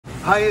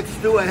Hi, it's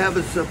Stu. I have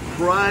a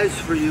surprise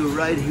for you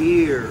right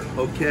here,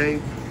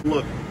 okay?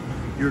 Look,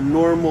 your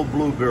normal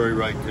blueberry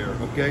right there,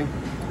 okay?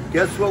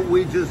 Guess what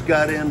we just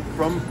got in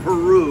from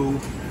Peru?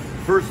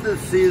 First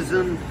this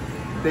season,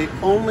 they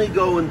only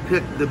go and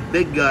pick the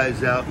big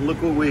guys out.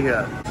 Look what we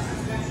have.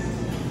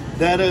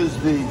 That is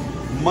the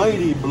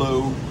Mighty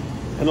Blue,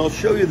 and I'll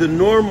show you the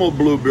normal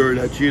blueberry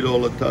that you eat all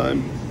the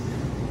time.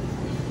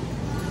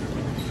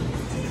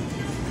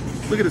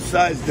 Look at the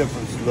size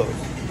difference of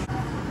those.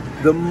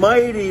 The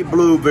Mighty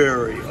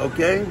Blueberry,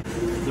 okay?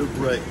 They're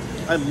great.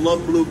 I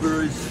love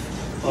blueberries,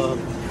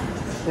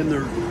 and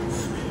they're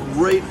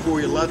great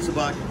for you. Lots of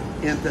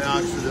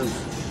antioxidants,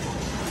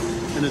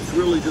 and it's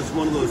really just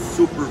one of those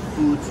super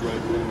foods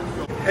right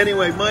there.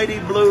 Anyway, Mighty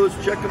Blues,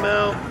 check them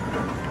out,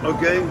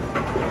 okay?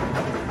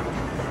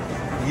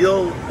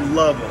 You'll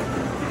love them.